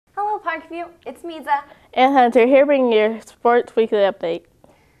Parkview, it's Miza. And Hunter here bringing your Sports Weekly update.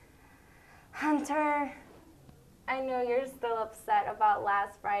 Hunter, I know you're still upset about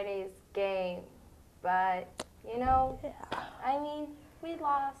last Friday's game, but, I mean, we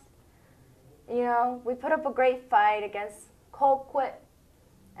lost. We put up a great fight against Colquitt,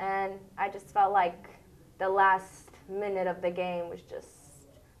 and I just felt like the last minute of the game was just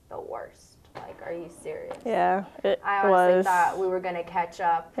the worst. Like, are you serious? Yeah, I honestly thought we were going to catch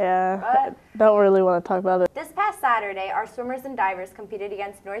up. Yeah, but I don't really want to talk about it. This past Saturday, our swimmers and divers competed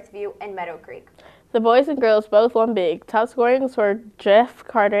against Northview and Meadow Creek. The boys and girls both won big. Top scorings were Jeff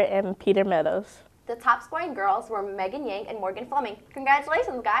Carter and Peter Meadows. The top scoring girls were Megan Yang and Morgan Fleming.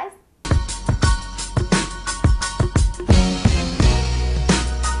 Congratulations, guys!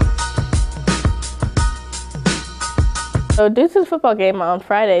 So due to the football game on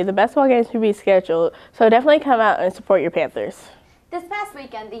Friday, the basketball games will be scheduled, so definitely come out and support your Panthers. This past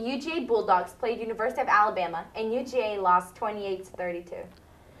weekend, the UGA Bulldogs played University of Alabama, and UGA lost 28-32.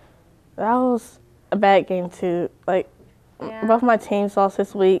 That was a bad game too. Both my teams lost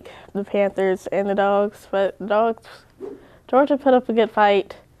this week, the Panthers and the Dogs, but the Dogs, Georgia put up a good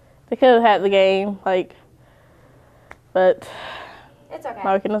fight. They could have had the game, but it's okay.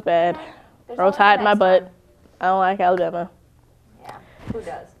 Marking was bad. Yeah, Roll Tide in my butt. I don't like Alabama. Yeah, who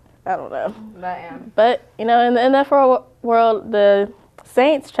does? I don't know. But yeah. But, in the NFL world, the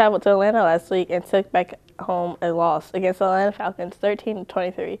Saints traveled to Atlanta last week and took back home a loss against the Atlanta Falcons,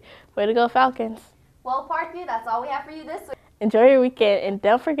 13-23. Way to go, Falcons. Well, Parkview, that's all we have for you this week. Enjoy your weekend, and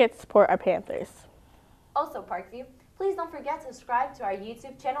don't forget to support our Panthers. Also, Parkview, please don't forget to subscribe to our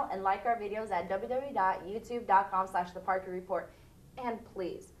YouTube channel and like our videos at www.youtube.com/theparkviewreport. And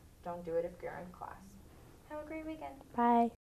please, don't do it if you're in class. Have a great weekend. Bye.